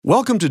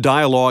Welcome to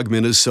Dialogue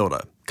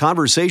Minnesota,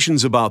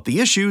 conversations about the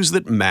issues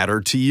that matter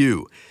to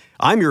you.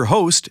 I'm your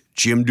host,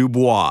 Jim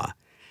Dubois.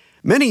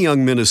 Many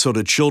young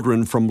Minnesota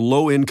children from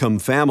low-income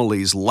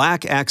families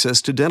lack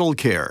access to dental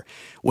care.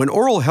 When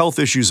oral health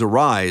issues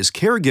arise,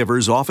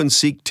 caregivers often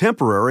seek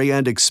temporary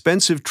and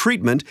expensive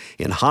treatment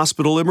in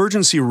hospital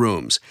emergency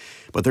rooms.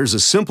 But there's a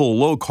simple,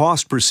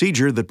 low-cost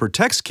procedure that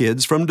protects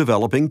kids from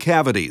developing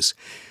cavities.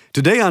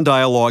 Today on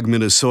Dialogue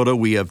Minnesota,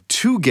 we have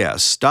two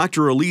guests.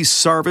 Dr. Elise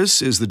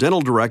Sarvis is the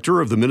dental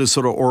director of the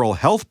Minnesota Oral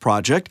Health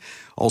Project.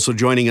 Also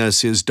joining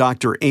us is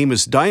Dr.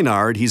 Amos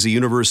Deinard. He's a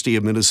University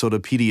of Minnesota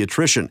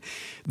pediatrician.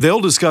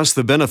 They'll discuss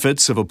the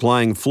benefits of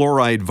applying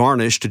fluoride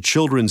varnish to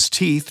children's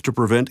teeth to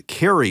prevent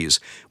caries,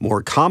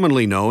 more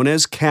commonly known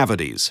as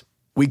cavities.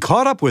 We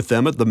caught up with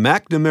them at the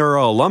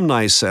McNamara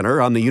Alumni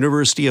Center on the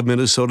University of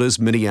Minnesota's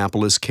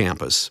Minneapolis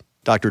campus.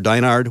 Dr.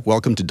 Deinard,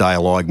 welcome to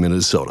Dialogue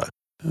Minnesota.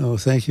 Oh,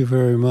 thank you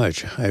very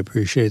much. I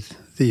appreciate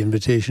the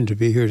invitation to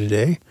be here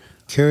today.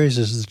 Caries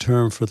is the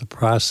term for the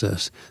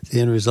process,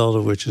 the end result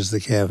of which is the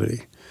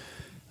cavity.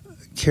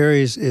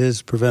 Caries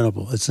is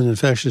preventable. It's an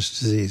infectious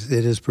disease.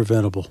 It is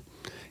preventable.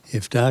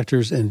 If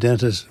doctors and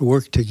dentists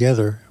work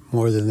together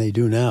more than they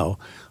do now,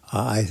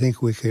 I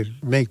think we could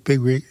make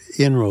big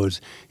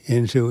inroads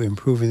into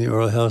improving the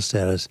oral health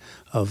status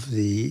of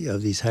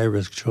these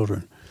high-risk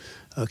children.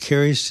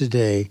 Caries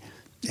today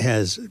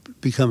has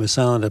become a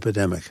silent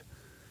epidemic.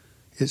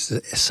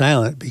 It's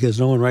silent because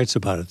no one writes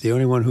about it. The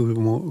only one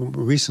who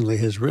recently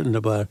has written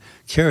about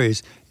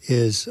caries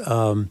is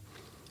a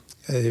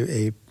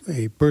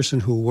person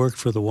who worked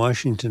for the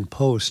Washington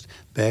Post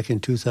back in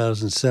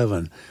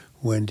 2007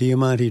 when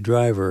Diamante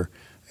Driver,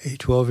 a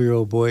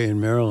 12-year-old boy in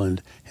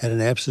Maryland, had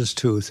an abscess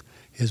tooth.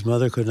 His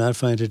mother could not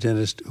find a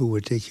dentist who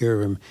would take care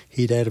of him.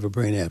 He died of a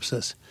brain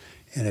abscess.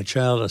 And a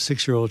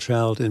 6-year-old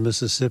child in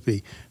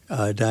Mississippi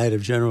died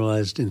of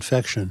generalized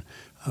infection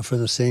from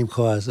the same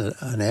cause,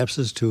 an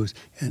abscess tooth,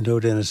 and no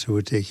dentist who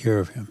would take care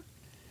of him.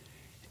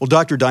 Well,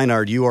 Dr.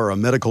 Deinard, you are a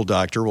medical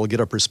doctor. We'll get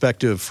a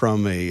perspective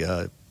from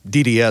a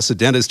DDS, a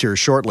dentist, here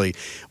shortly.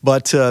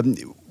 But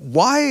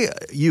why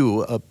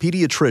you, a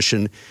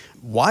pediatrician,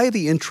 why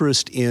the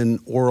interest in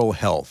oral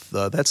health?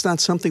 That's not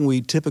something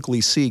we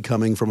typically see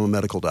coming from a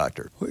medical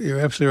doctor. Well, you're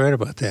absolutely right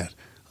about that.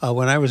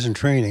 When I was in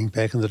training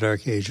back in the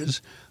dark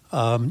ages,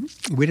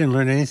 we didn't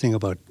learn anything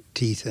about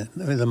teeth and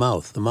the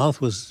mouth. The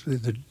mouth was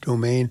the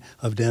domain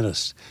of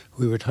dentists.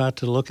 We were taught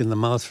to look in the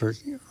mouth for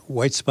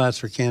white spots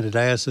for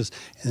candidiasis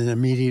and then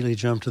immediately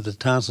jump to the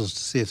tonsils to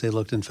see if they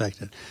looked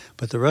infected.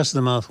 But the rest of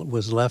the mouth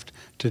was left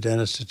to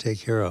dentists to take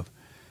care of.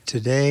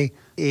 Today,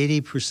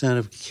 80%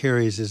 of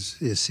caries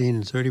is seen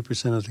in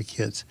 30% of the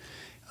kids.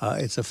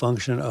 It's a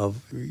function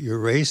of your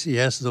race.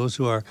 Yes, those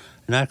who are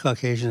not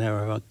Caucasian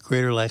have a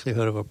greater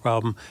likelihood of a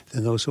problem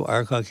than those who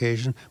are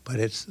Caucasian, but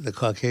the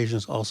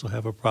Caucasians also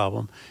have a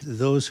problem.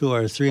 Those who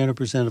are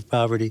 300% of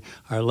poverty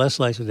are less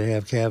likely to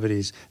have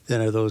cavities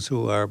than are those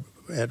who are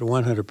at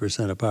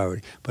 100% of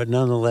poverty. But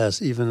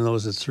nonetheless, even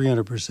those at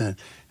 300%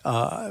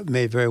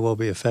 may very well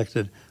be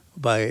affected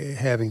by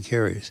having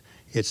caries.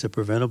 It's a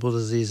preventable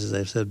disease, as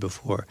I've said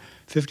before.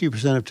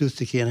 50% of tooth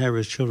decay in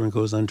high-risk children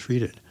goes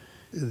untreated.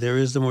 There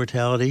is the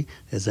mortality,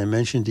 as I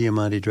mentioned,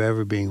 Diamante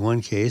Driver being one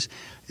case,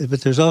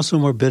 but there's also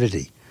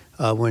morbidity.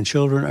 When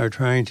children are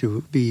trying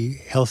to be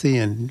healthy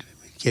and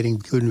getting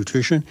good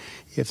nutrition,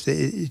 if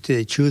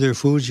they chew their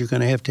foods, you're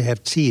going to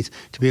have teeth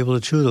to be able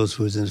to chew those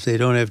foods. And if they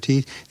don't have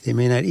teeth, they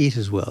may not eat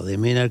as well. They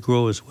may not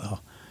grow as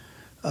well.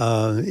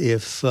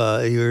 If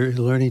you're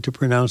learning to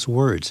pronounce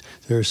words,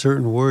 there are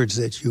certain words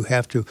that you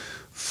have to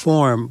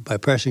form by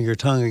pressing your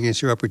tongue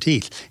against your upper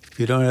teeth. If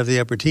you don't have the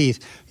upper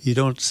teeth, you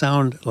don't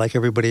sound like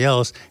everybody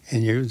else,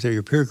 and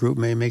your peer group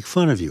may make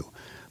fun of you.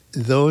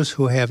 Those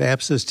who have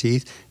abscess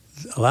teeth,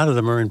 a lot of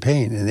them are in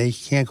pain, and they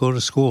can't go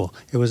to school.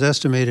 It was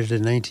estimated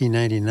in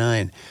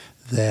 1999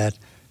 that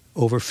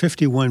over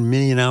 51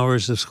 million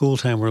hours of school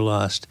time were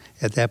lost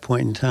at that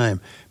point in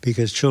time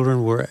because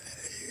children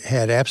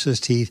had abscess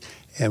teeth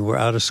and were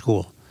out of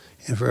school.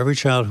 And for every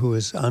child who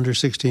is under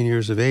 16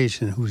 years of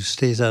age and who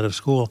stays out of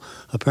school,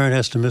 a parent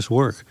has to miss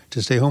work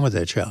to stay home with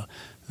that child.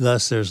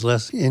 Thus, there's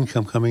less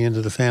income coming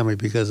into the family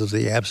because of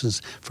the absence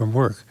from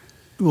work.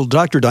 Well,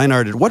 Dr.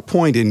 Deinard, at what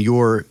point in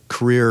your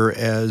career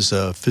as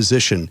a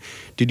physician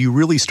did you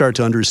really start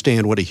to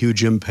understand what a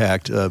huge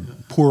impact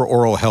poor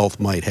oral health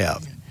might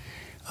have?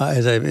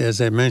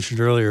 As I mentioned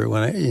earlier,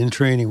 in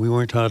training, we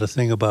weren't taught a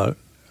thing about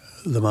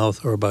the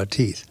mouth or about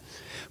teeth.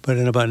 But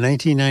in about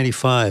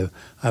 1995,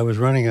 I was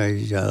running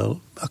a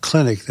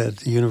clinic that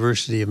the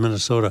University of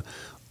Minnesota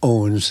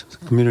owns,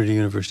 Community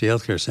University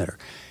Healthcare Center.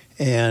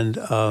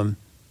 And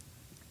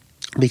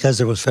because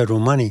there was federal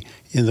money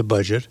in the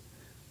budget,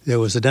 there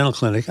was a dental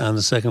clinic on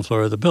the second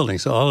floor of the building.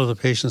 So all of the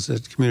patients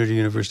at Community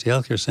University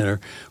Healthcare Center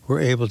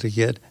were able to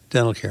get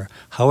dental care.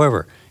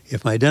 However,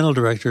 if my dental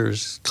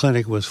director's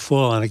clinic was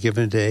full on a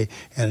given day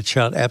and a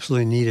child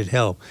absolutely needed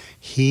help,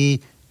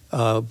 he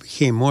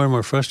became more and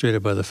more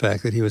frustrated by the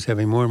fact that he was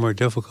having more and more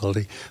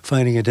difficulty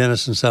finding a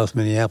dentist in South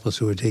Minneapolis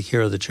who would take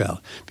care of the child.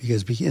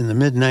 Because in the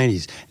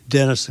mid-'90s,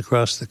 dentists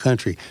across the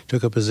country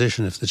took a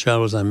position if the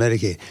child was on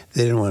Medicaid,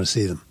 they didn't want to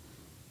see them.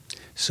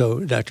 So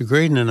Dr.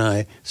 Graydon and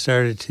I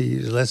started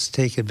let's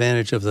take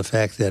advantage of the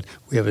fact that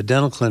we have a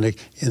dental clinic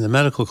in the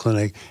medical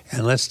clinic,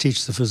 and let's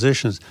teach the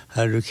physicians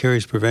how to do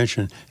caries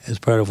prevention as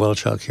part of well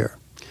child care.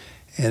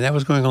 And that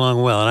was going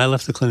along well. And I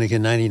left the clinic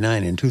in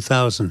 99. In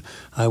 2000,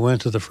 I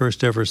went to the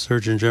first ever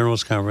Surgeon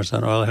General's Conference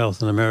on Oral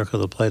Health in America,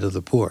 the Plight of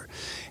the Poor.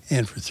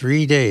 And for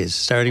 3 days,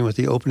 starting with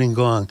the opening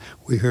gong,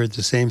 we heard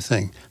the same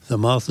thing. The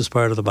mouth is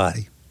part of the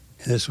body.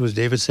 And this was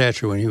David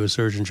Satcher when he was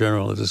Surgeon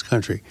General of this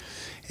country.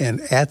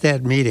 And at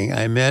that meeting,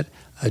 I met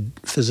a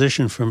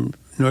physician from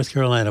North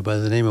Carolina by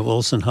the name of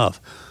Olson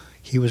Huff.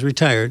 He was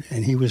retired,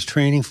 and he was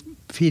training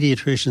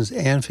pediatricians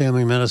and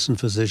family medicine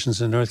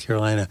physicians in North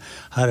Carolina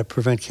how to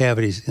prevent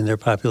cavities in their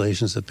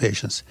populations of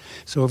patients.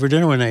 So over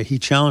dinner one night, he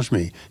challenged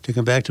me to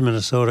come back to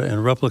Minnesota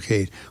and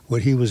replicate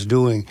what he was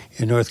doing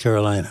in North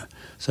Carolina.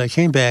 So I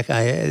came back.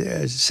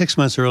 6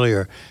 months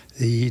earlier,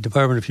 the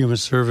Department of Human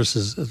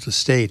Services of the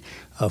state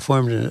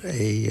formed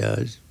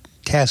a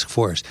task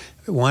force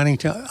wanting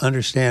to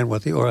understand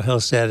what the oral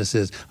health status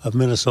is of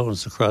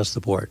Minnesotans across the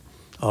board,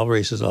 all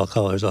races, all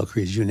colors, all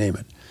creeds, you name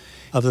it.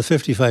 Of the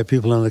 55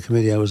 people on the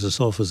committee, I was the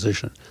sole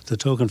physician, the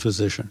token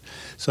physician.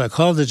 So I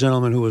called the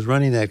gentleman who was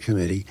running that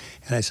committee,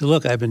 and I said,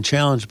 look, I've been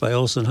challenged by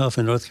Olson Huff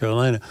in North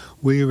Carolina.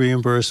 Will you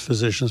reimburse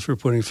physicians for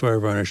putting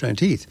fluoride varnish on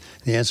teeth?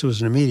 The answer was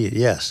an immediate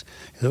yes.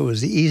 It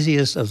was the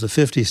easiest of the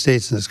 50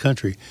 states in this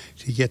country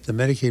to get the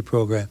Medicaid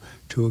program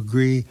to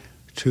agree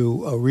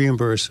to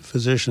reimburse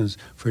physicians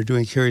for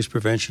doing caries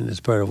prevention as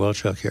part of well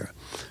child care.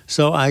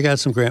 So I got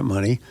some grant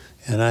money,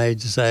 and I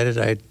decided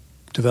I'd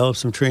develop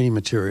some training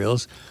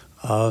materials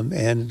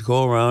and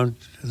go around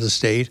the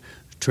state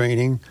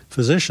training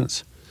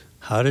physicians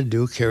how to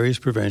do caries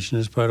prevention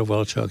as part of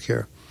well child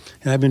care.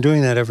 And I've been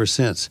doing that ever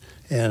since.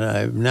 And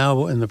I'm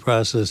now in the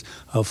process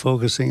of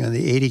focusing on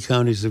the 80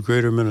 counties of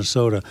greater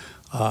Minnesota,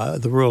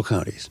 the rural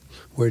counties,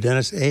 where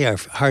dentists, are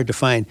hard to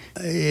find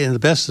in the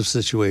best of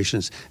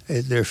situations.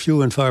 They're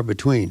few and far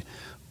between.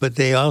 But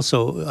they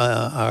also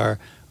are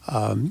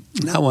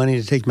not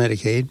wanting to take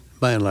Medicaid,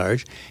 by and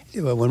large.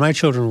 When my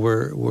children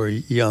were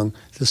young,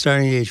 the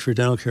starting age for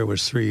dental care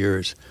was 3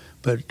 years.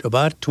 But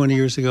about 20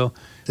 years ago,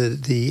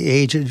 the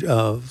age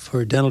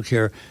for dental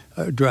care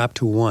dropped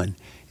to 1.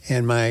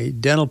 And my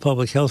dental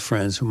public health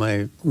friends, whom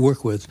I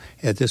work with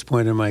at this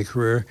point in my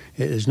career,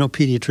 there's no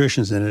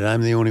pediatricians in it.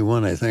 I'm the only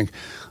one, I think.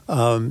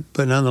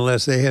 But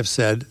nonetheless, they have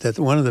said that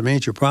one of the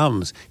major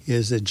problems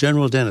is that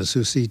general dentists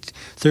who see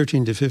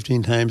 13 to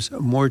 15 times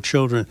more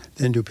children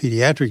than do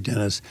pediatric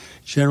dentists,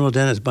 general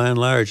dentists, by and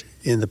large,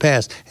 in the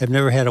past, have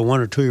never had a 1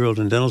 or 2 year old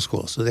in dental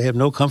school. So they have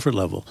no comfort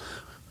level,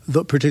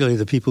 particularly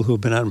the people who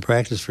have been out in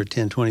practice for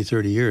 10, 20,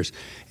 30 years.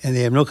 And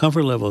they have no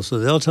comfort level. So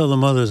they'll tell the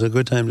mothers a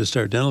good time to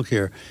start dental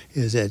care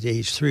is at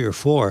age 3 or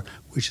 4,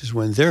 which is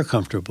when they're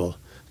comfortable.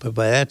 But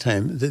by that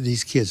time,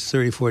 these kids,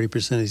 30,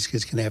 40% of these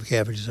kids can have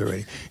cavities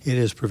already. It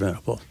is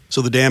preventable.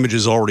 So the damage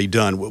is already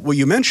done. Well,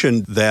 you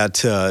mentioned that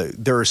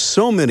there are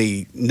so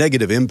many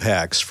negative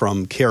impacts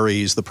from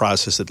caries, the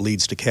process that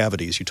leads to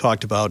cavities. You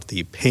talked about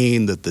the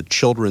pain that the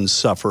children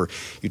suffer.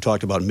 You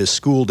talked about missed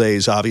school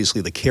days. Obviously,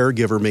 the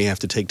caregiver may have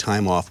to take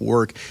time off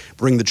work,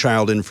 bring the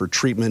child in for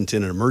treatment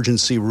in an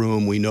emergency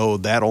room. We know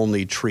that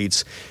only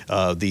treats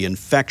the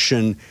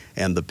infection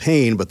and the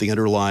pain, but the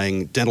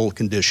underlying dental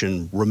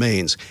condition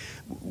remains.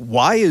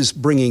 Why is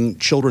bringing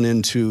children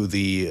into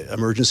the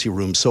emergency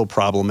room so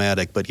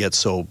problematic, but yet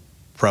so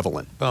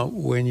prevalent? Well,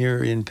 when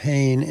you're in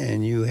pain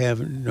and you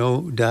have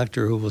no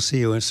doctor who will see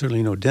you, and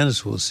certainly no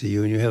dentist who will see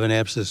you, and you have an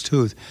abscessed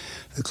tooth,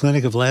 the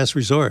clinic of last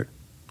resort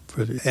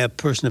for a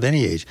person of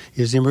any age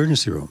is the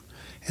emergency room.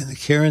 And the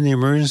care in the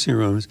emergency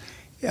rooms,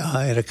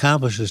 it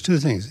accomplishes two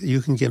things.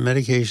 You can get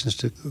medications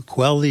to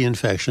quell the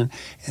infection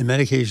and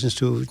medications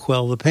to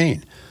quell the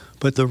pain.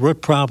 But the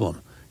root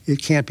problem,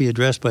 it can't be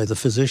addressed by the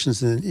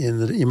physicians in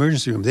the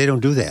emergency room. They don't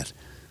do that.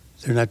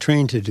 They're not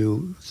trained to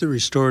do the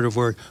restorative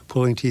work,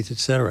 pulling teeth,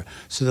 etc.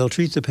 So they'll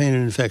treat the pain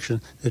and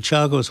infection. The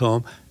child goes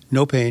home,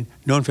 no pain,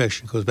 no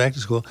infection, goes back to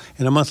school,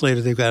 and a month later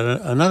they've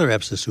got another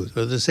abscessed tooth,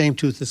 or the same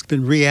tooth that's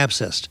been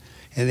re-abscessed,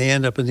 and they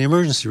end up in the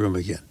emergency room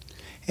again.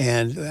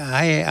 And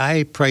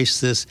I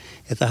priced this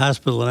at the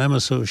hospital that I'm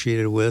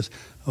associated with,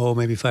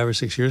 maybe 5 or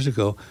 6 years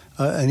ago.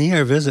 An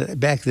ER visit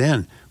back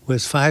then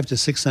was $500 to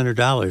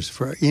 $600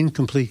 for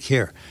incomplete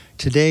care.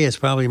 Today, it's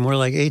probably more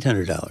like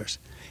 $800.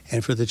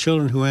 And for the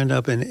children who end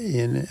up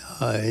in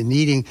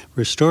needing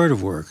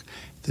restorative work,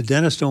 the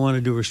dentists don't want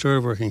to do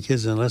restorative work in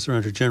kids unless they're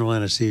under general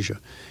anesthesia.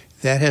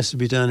 That has to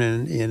be done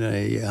in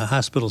a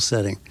hospital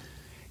setting.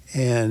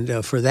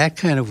 And for that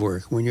kind of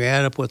work, when you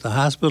add up what the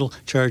hospital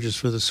charges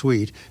for the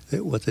suite,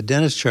 what the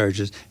dentist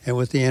charges, and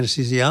what the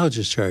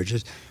anesthesiologist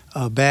charges,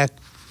 back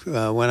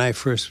when I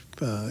first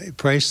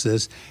priced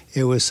this,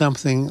 it was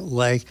something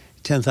like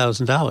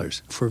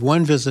 $10,000 for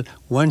one visit,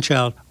 one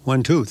child,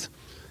 one tooth.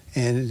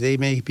 and they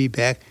may be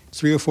back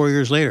 3 or 4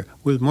 years later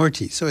with more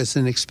teeth. So it's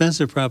an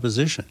expensive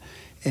proposition.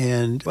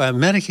 And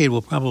Medicaid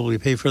will probably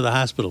pay for the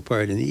hospital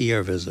part in the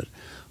ER visit.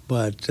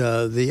 But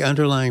the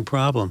underlying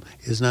problem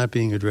is not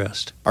being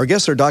addressed. Our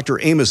guests are Dr.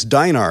 Amos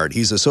Deinard.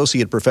 He's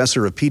Associate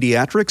Professor of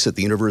Pediatrics at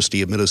the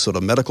University of Minnesota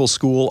Medical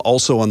School,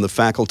 also on the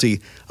faculty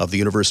of the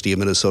University of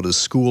Minnesota's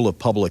School of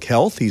Public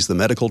Health. He's the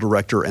Medical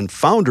Director and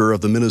founder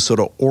of the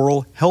Minnesota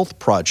Oral Health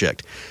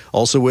Project.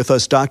 Also with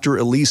us, Dr.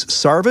 Elise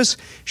Sarvis.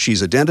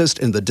 She's a dentist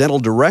and the Dental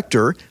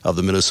Director of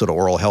the Minnesota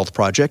Oral Health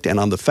Project and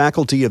on the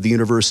faculty of the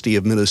University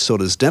of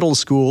Minnesota's Dental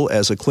School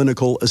as a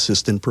Clinical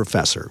Assistant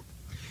Professor.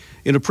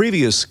 In a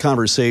previous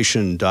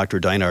conversation, Dr.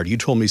 Deinard, you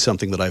told me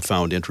something that I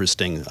found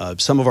interesting.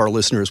 Some of our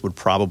listeners would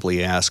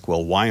probably ask,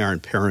 well, why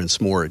aren't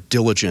parents more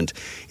diligent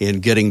in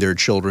getting their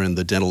children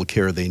the dental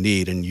care they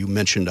need? And you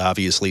mentioned,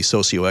 obviously,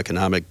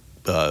 socioeconomic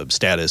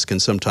status can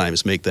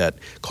sometimes make that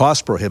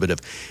cost prohibitive.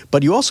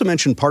 But you also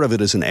mentioned part of it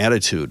is an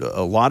attitude.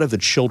 A lot of the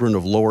children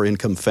of lower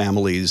income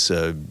families,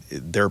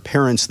 their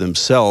parents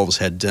themselves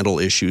had dental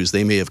issues.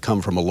 They may have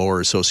come from a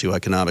lower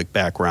socioeconomic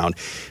background.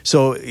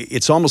 So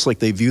it's almost like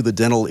they view the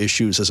dental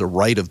issues as a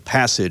rite of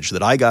passage,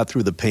 that I got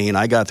through the pain,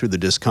 I got through the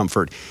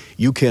discomfort,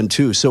 you can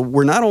too. So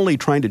we're not only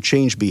trying to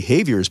change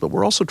behaviors, but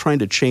we're also trying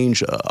to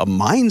change a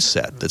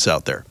mindset that's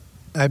out there.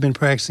 I've been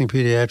practicing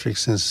pediatrics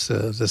since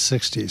the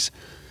 60s.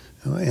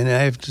 And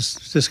I've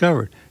just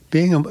discovered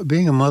being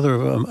a mother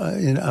of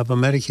a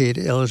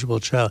Medicaid-eligible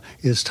child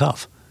is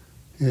tough.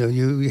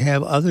 You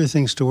have other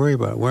things to worry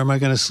about. Where am I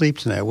going to sleep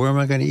tonight? Where am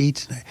I going to eat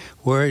tonight?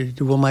 Where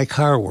will my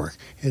car work,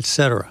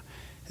 etc.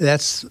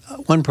 That's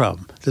one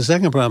problem. The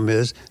second problem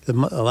is a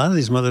lot of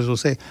these mothers will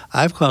say,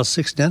 I've called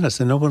 6 dentists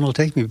and no one will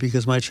take me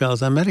because my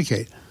child's on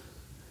Medicaid.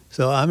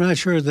 So I'm not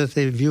sure that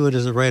they view it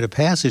as a rite of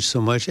passage so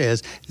much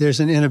as there's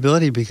an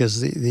inability because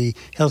the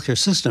healthcare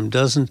system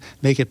doesn't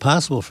make it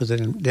possible for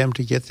them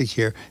to get the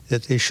care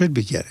that they should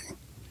be getting.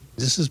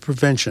 This is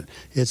prevention.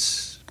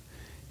 It's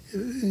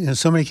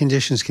so many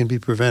conditions can be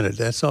prevented.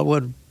 That's all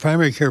what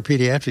primary care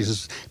pediatrics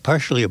is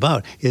partially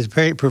about, is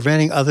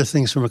preventing other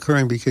things from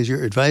occurring because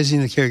you're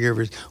advising the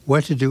caregivers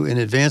what to do in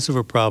advance of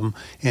a problem,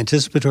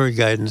 anticipatory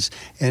guidance,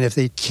 and if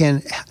they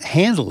can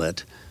handle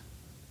it,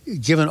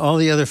 given all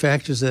the other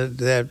factors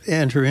that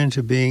enter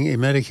into being a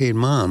Medicaid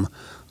mom,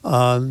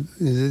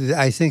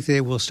 I think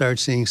they will start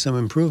seeing some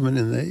improvement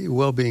in the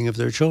well-being of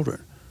their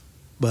children.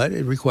 But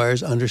it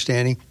requires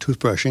understanding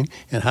toothbrushing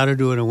and how to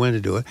do it and when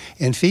to do it,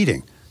 and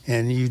feeding.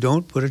 And you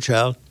don't put a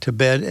child to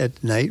bed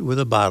at night with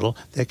a bottle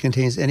that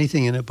contains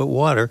anything in it but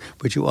water,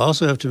 but you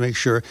also have to make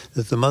sure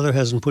that the mother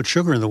hasn't put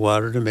sugar in the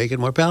water to make it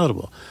more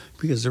palatable.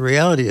 Because the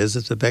reality is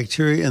that the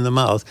bacteria in the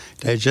mouth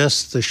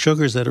digests the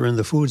sugars that are in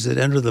the foods that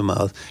enter the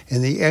mouth,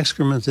 and the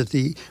excrement that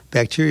the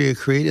bacteria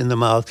create in the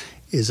mouth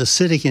is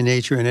acidic in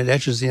nature, and it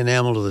etches the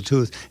enamel of the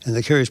tooth, and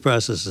the caries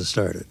process is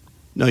started.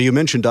 Now, you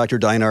mentioned, Dr.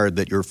 Deinard,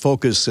 that your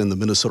focus in the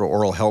Minnesota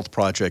Oral Health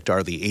Project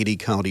are the 80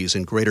 counties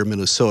in greater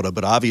Minnesota,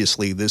 but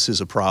obviously this is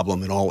a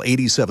problem in all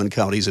 87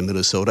 counties in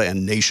Minnesota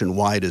and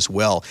nationwide as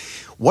well.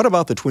 What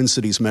about the Twin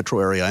Cities metro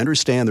area? I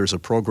understand there's a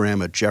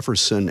program at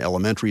Jefferson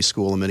Elementary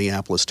School in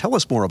Minneapolis. Tell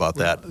us more about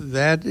that.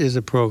 That is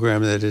a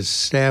program that is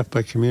staffed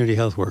by community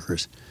health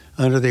workers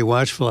under the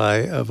watchful eye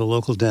of a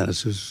local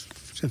dentist who's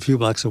a few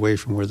blocks away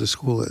from where the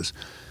school is.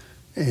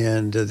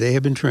 And they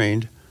have been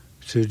trained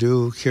to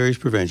do caries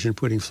prevention,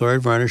 putting fluoride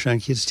varnish on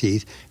kids'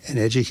 teeth and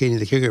educating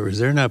the caregivers.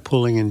 They're not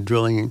pulling and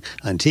drilling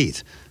on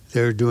teeth.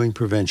 They're doing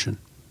prevention.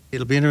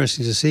 It'll be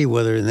interesting to see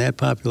whether in that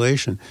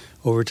population,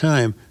 over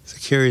time, the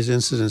caries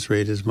incidence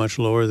rate is much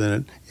lower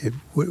than it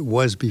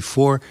was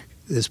before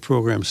this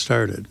program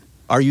started.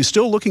 Are you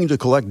still looking to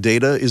collect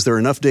data? Is there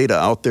enough data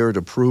out there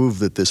to prove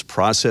that this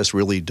process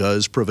really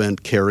does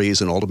prevent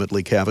caries and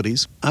ultimately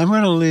cavities? I'm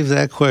going to leave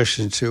that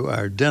question to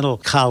our dental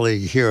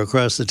colleague here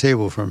across the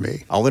table from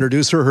me. I'll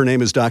introduce her. Her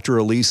name is Dr.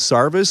 Elise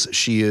Sarvis.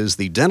 She is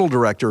the dental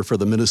director for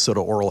the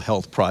Minnesota Oral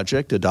Health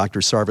Project.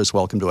 Dr. Sarvis,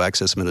 welcome to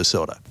Access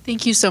Minnesota.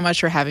 Thank you so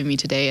much for having me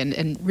today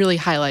and really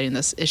highlighting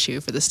this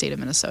issue for the state of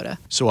Minnesota.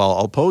 So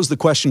I'll pose the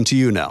question to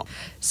you now.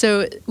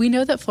 So we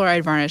know that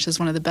fluoride varnish is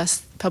one of the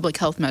best public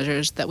health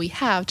measures that we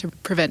have to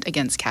prevent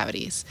against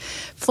cavities.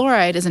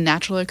 Fluoride is a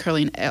naturally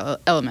occurring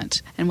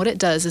element, and what it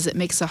does is it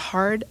makes the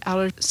hard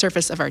outer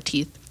surface of our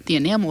teeth, the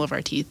enamel of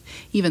our teeth,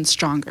 even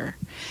stronger.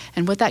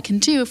 And what that can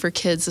do for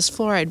kids, this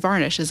fluoride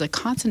varnish is a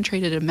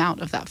concentrated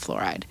amount of that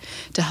fluoride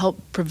to help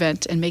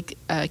prevent and make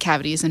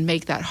cavities and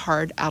make that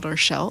hard outer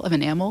shell of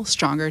enamel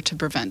stronger to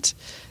prevent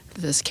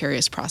this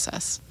carious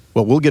process.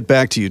 Well, we'll get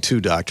back to you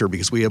too, Doctor,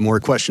 because we have more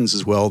questions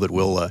as well that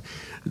we'll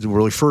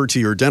refer to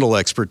your dental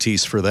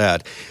expertise for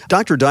that.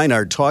 Dr.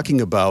 Deinard,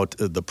 talking about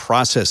the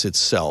process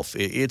itself,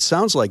 it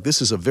sounds like this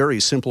is a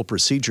very simple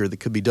procedure that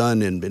could be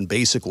done in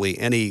basically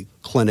any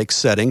clinic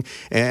setting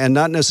and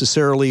not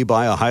necessarily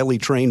by a highly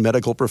trained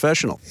medical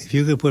professional. If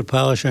you could put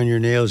polish on your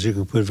nails, you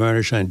can put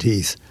varnish on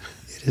teeth.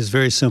 It is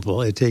very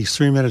simple. It takes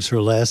 3 minutes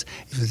or less.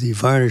 If the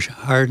varnish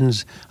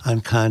hardens on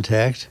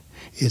contact,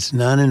 it's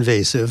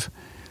non-invasive.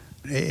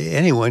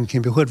 Anyone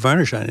can put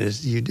varnish on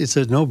it. It's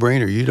a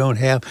no-brainer. You don't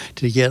have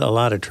to get a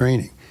lot of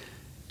training.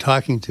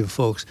 talking to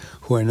folks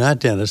who are not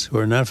dentists, who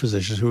are not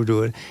physicians, who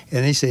do it,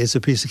 and they say it's a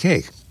piece of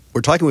cake. We're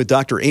talking with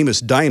Dr.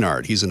 Amos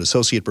Deinard. He's an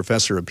associate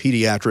professor of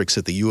pediatrics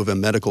at the U of M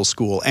Medical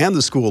School and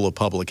the School of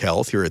Public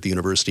Health here at the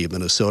University of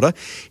Minnesota.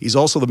 He's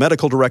also the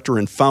medical director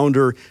and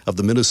founder of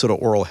the Minnesota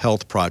Oral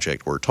Health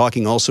Project. We're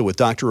talking also with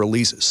Dr.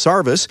 Elise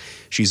Sarvis.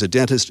 She's a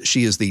dentist.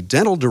 She is the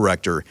dental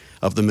director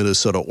of the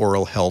Minnesota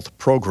Oral Health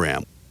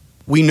Program.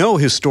 We know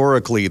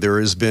historically there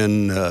has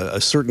been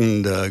a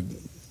certain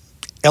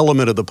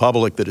element of the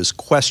public that has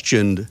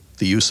questioned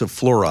the use of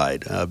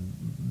fluoride.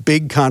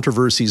 Big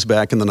controversies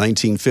back in the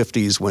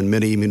 1950s when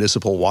many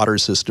municipal water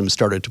systems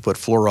started to put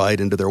fluoride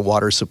into their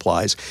water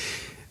supplies.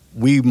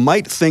 We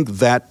might think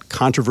that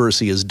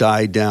controversy has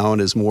died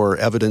down as more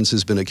evidence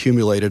has been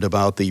accumulated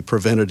about the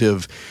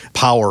preventative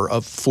power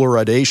of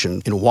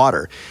fluoridation in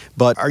water.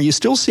 But are you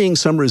still seeing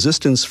some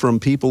resistance from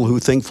people who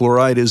think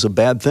fluoride is a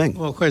bad thing?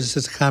 Well, of course,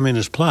 it's a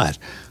communist plot.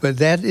 But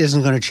that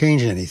isn't going to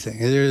change anything.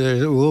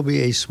 There will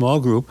be a small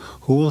group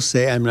who will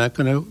say, I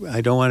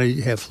don't want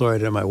to have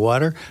fluoride in my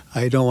water.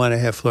 I don't want to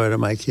have fluoride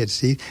in my kid's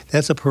teeth.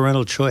 That's a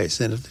parental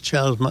choice. And if the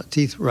child's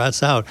teeth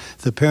rots out,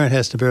 the parent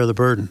has to bear the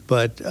burden.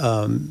 But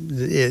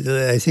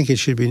I think it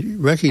should be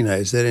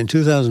recognized that in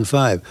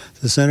 2005,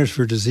 the Centers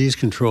for Disease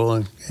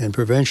Control and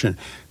Prevention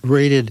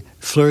rated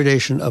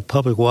fluoridation of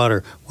public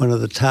water one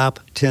of the top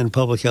 10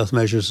 public health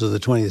measures of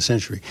the 20th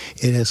century.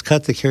 It has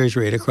cut the caries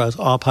rate across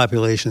all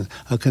populations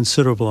a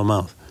considerable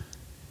amount.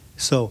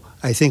 So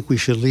I think we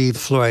should leave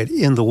fluoride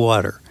in the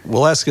water.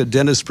 We'll ask a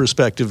dentist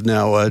perspective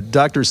now.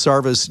 Dr.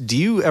 Sarvis, do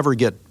you ever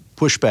get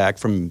pushback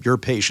from your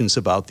patients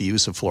about the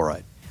use of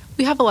fluoride?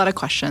 We have a lot of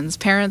questions.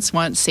 Parents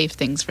want safe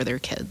things for their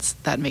kids.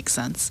 That makes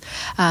sense.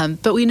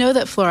 But we know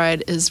that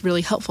fluoride is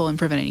really helpful in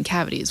preventing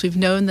cavities. We've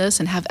known this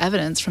and have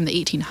evidence from the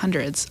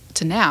 1800s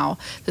to now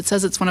that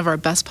says it's one of our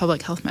best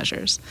public health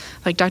measures.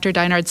 Like Dr.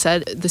 Deinard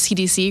said, the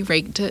CDC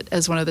ranked it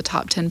as one of the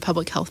top 10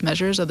 public health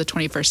measures of the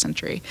 21st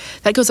century.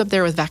 That goes up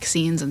there with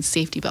vaccines and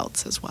safety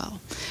belts as well.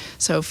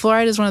 So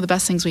fluoride is one of the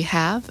best things we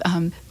have.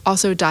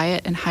 Also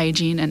diet and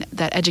hygiene and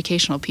that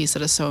educational piece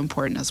that is so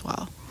important as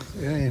well.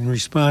 In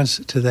response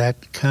to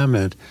that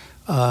comment,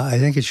 I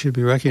think it should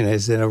be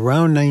recognized that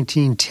around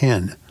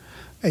 1910,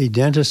 a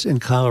dentist in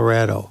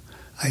Colorado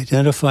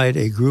identified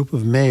a group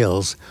of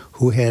males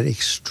who had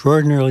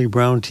extraordinarily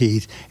brown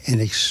teeth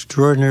and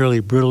extraordinarily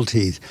brittle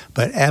teeth,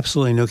 but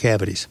absolutely no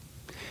cavities.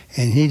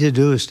 And he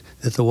deduced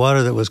that the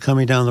water that was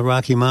coming down the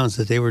Rocky Mountains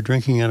that they were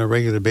drinking on a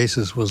regular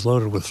basis was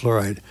loaded with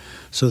fluoride.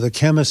 So the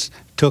chemists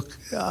took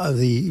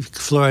the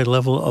fluoride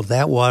level of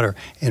that water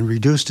and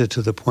reduced it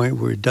to the point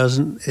where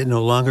it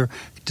no longer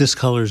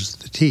discolors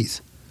the teeth,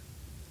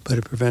 but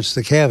it prevents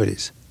the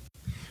cavities.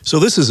 So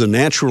this is a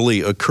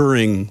naturally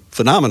occurring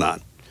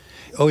phenomenon.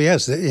 Oh,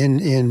 yes.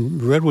 In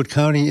Redwood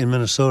County in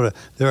Minnesota,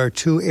 there are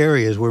two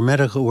areas where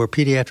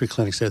pediatric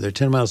clinics are. They're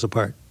 10 miles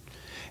apart.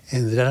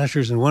 And the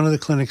doctors in one of the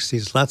clinics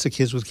sees lots of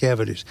kids with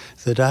cavities.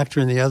 The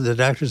doctors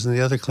in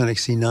the other clinic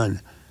see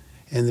none.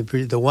 And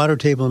the water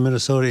table in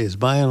Minnesota is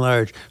by and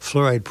large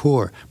fluoride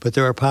poor, but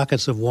there are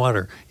pockets of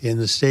water in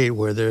the state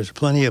where there's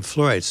plenty of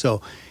fluoride.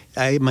 So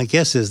my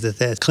guess is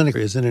that clinic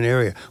is in an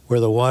area where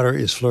the water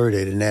is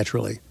fluoridated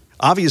naturally.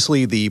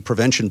 Obviously, the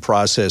prevention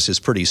process is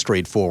pretty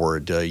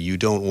straightforward. You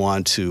don't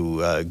want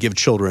to give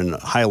children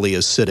highly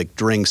acidic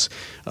drinks.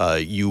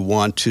 You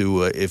want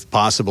to, if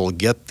possible,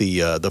 get the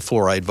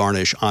fluoride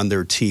varnish on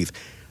their teeth.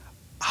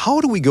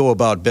 How do we go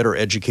about better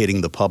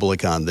educating the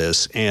public on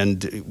this,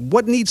 and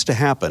what needs to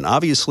happen?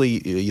 Obviously,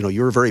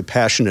 you're a very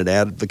passionate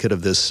advocate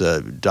of this,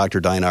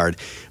 Dr. Deinard,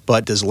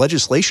 but does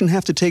legislation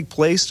have to take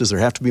place? Does there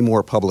have to be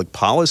more public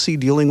policy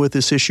dealing with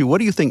this issue? What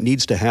do you think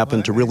needs to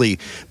happen to really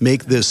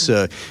make this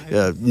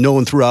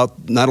known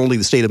throughout not only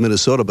the state of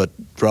Minnesota, but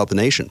throughout the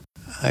nation?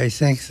 I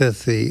think that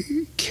the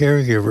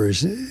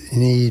caregivers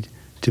need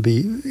to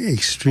be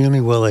extremely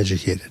well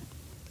educated.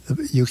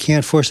 You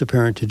can't force a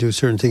parent to do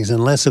certain things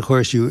unless, of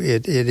course,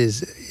 it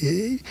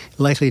is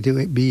likely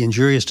to be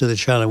injurious to the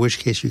child, in which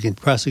case you can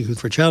prosecute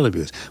for child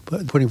abuse.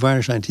 But putting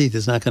varnish on teeth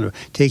is not going to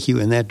take you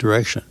in that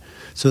direction.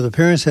 So the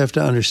parents have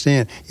to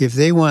understand, if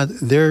they want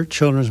their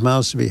children's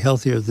mouths to be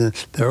healthier than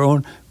their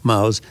own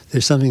mouths,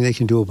 there's something they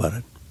can do about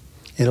it.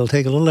 It'll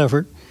take a little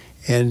effort,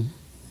 and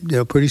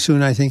pretty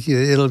soon I think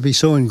it'll be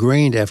so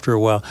ingrained after a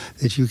while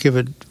that you give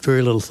it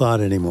very little thought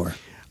anymore.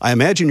 I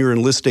imagine you're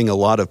enlisting a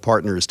lot of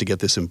partners to get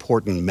this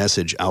important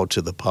message out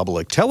to the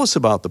public. Tell us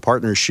about the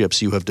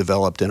partnerships you have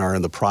developed and are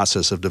in the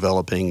process of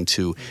developing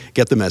to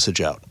get the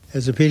message out.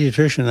 As a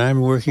pediatrician,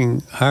 I'm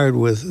working hard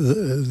with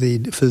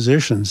the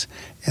physicians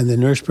and the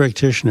nurse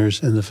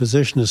practitioners and the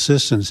physician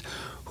assistants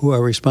who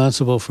are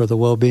responsible for the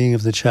well-being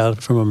of the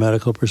child from a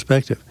medical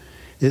perspective.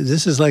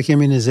 This is like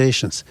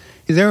immunizations.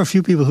 There are a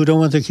few people who don't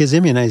want their kids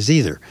immunized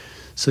either.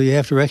 So you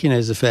have to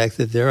recognize the fact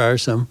that there are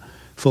some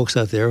folks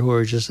out there who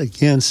are just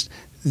against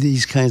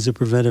these kinds of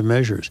preventive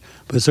measures.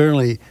 But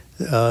certainly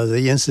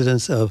the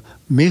incidence of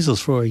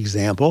measles, for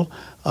example,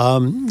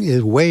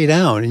 is way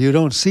down. You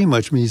don't see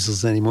much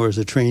measles anymore as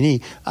a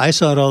trainee. I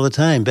saw it all the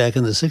time back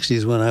in the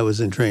 60s when I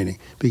was in training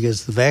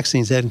because the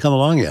vaccines hadn't come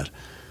along yet.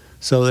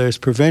 So there's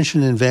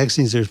prevention in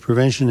vaccines, there's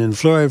prevention in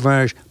fluoride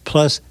varnish,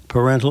 plus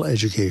parental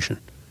education.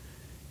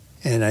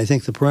 And I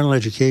think the parental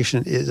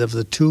education is, of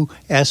the two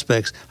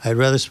aspects, I'd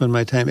rather spend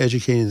my time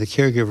educating the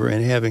caregiver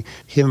and having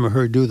him or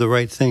her do the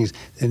right things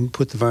than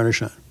put the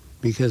varnish on.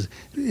 Because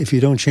if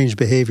you don't change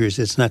behaviors,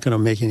 it's not going to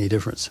make any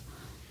difference.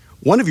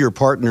 One of your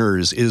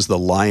partners is the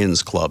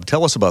Lions Club.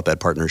 Tell us about that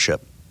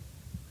partnership.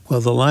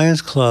 Well, the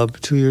Lions Club,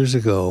 2 years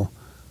ago,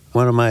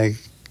 one of my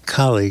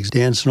colleagues,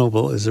 Dan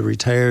Snowball, is a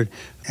retired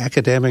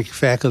academic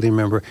faculty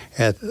member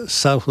at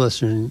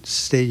Southwestern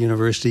State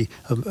University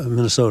of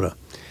Minnesota.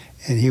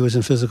 And he was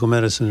in physical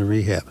medicine and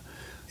rehab.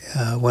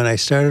 When I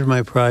started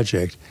my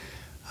project,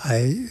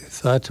 I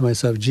thought to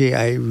myself, gee,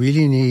 I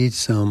really need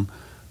some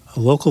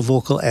local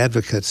vocal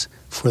advocates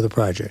for the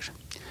project.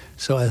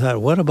 So I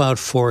thought, what about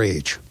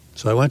 4-H?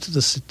 So I went to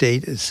the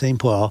state at St.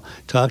 Paul,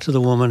 talked to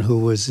the woman who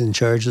was in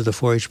charge of the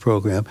 4-H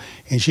program,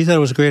 and she thought it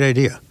was a great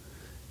idea.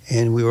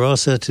 And we were all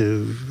set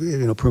to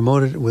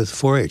promote it with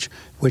 4-H.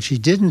 What she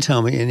didn't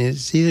tell me, and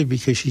it's either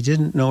because she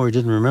didn't know or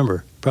didn't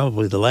remember,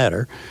 probably the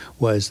latter,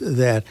 was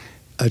that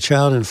a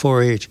child in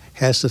 4-H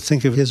has to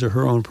think of his or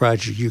her own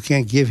project. You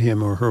can't give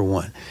him or her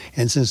one.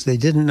 And since they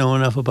didn't know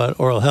enough about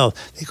oral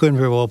health, they couldn't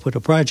very well put a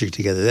project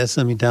together. That's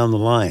something down the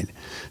line.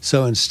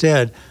 So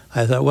instead,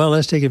 I thought, well,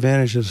 let's take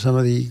advantage of some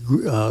of the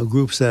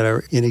groups that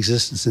are in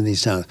existence in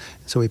these towns.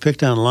 So we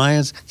picked on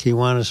Lions,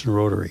 Kiwanis, and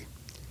Rotary.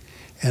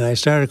 And I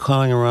started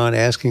calling around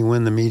asking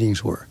when the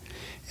meetings were.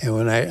 And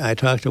when I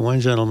talked to one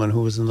gentleman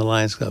who was in the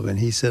Lions Club, and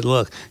he said,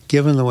 look,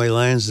 given the way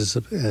Lions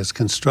is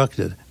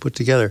constructed, put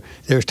together,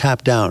 they're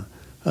top down.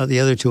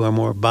 The other two are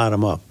more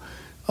bottom up.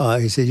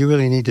 He said, you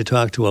really need to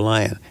talk to a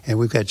Lion. And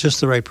we've got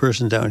just the right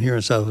person down here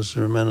in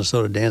southwestern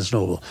Minnesota, Dan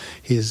Snowball.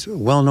 He's a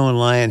well-known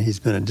Lion. He's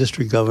been a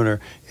district governor,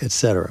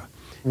 etc.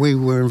 We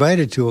were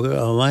invited to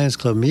a Lions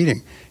Club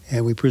meeting,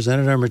 and we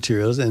presented our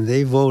materials, and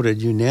they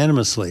voted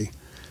unanimously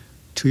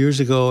 2 years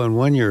ago and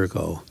 1 year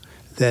ago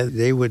that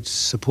they would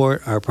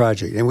support our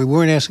project. And we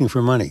weren't asking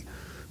for money.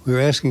 We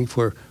were asking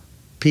for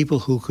people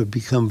who could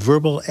become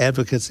verbal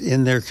advocates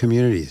in their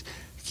communities,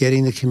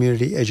 getting the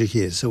community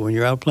educated. So when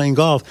you're out playing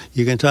golf,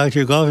 you can talk to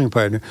your golfing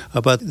partner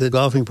about the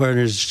golfing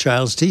partner's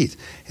child's teeth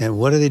and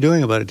what are they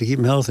doing about it to keep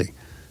them healthy.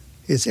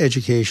 It's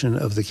education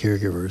of the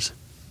caregivers.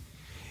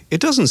 It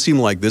doesn't seem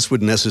like this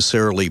would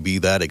necessarily be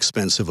that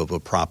expensive of a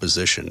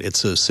proposition.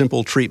 It's a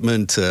simple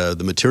treatment.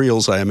 The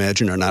materials, I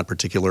imagine, are not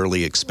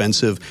particularly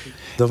expensive.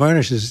 The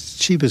varnish is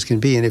cheap as can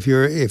be, and if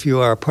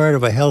you are a part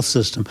of a health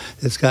system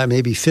that's got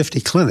maybe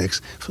 50 clinics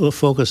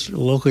focused,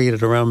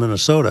 located around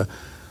Minnesota,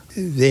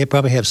 they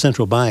probably have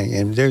central buying,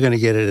 and they're going to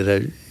get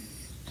it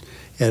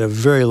at a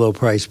very low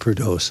price per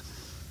dose.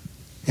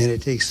 And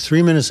it takes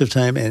 3 minutes of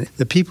time, and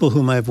the people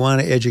whom I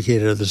want to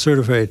educate are the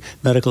certified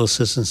medical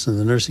assistants and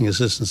the nursing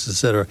assistants, et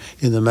cetera,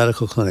 in the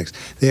medical clinics.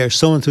 They are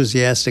so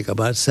enthusiastic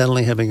about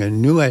suddenly having a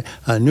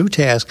new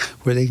task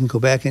where they can go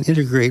back and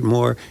integrate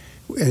more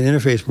and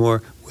interface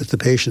more with the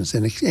patients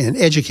and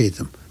educate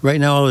them. Right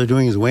now, all they're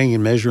doing is weighing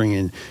and measuring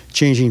and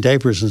changing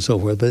diapers and so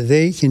forth, but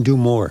they can do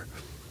more.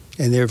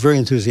 And they're very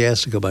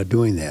enthusiastic about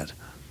doing that.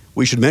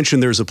 We should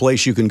mention there's a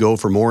place you can go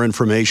for more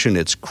information.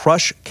 It's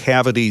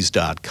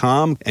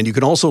crushcavities.com, and you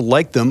can also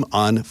like them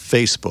on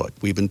Facebook.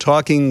 We've been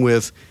talking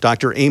with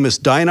Dr. Amos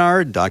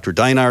Deinard. Dr.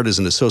 Deinard is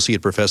an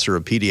associate professor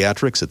of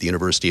pediatrics at the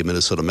University of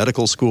Minnesota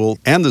Medical School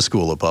and the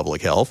School of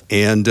Public Health,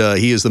 and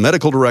he is the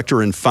medical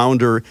director and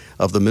founder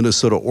of the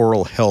Minnesota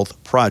Oral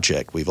Health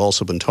Project. We've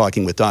also been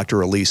talking with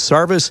Dr. Elise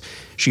Sarvis.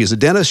 She is a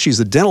dentist. She's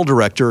the dental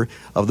director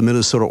of the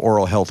Minnesota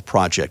Oral Health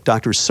Project.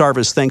 Dr.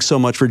 Sarvis, thanks so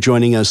much for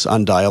joining us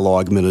on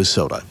Dialogue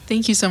Minnesota.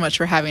 Thank you so much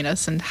for having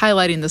us and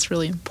highlighting this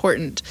really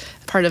important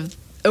part of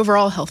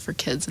overall health for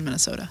kids in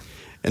Minnesota.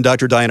 And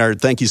Dr.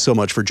 Deinard, thank you so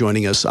much for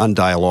joining us on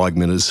Dialogue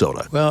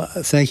Minnesota. Well,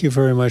 thank you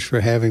very much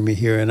for having me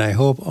here, and I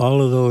hope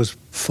all of those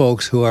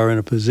folks who are in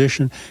a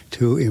position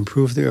to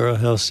improve the oral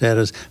health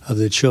status of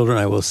the children,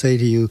 I will say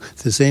to you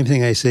the same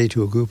thing I say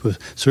to a group of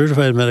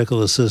certified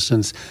medical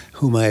assistants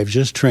whom I have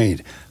just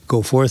trained.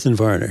 Go forth and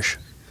varnish.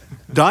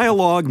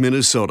 Dialogue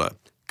Minnesota.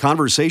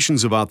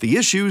 Conversations about the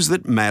issues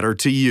that matter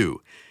to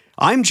you.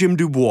 I'm Jim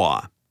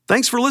Dubois.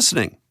 Thanks for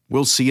listening.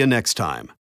 We'll see you next time.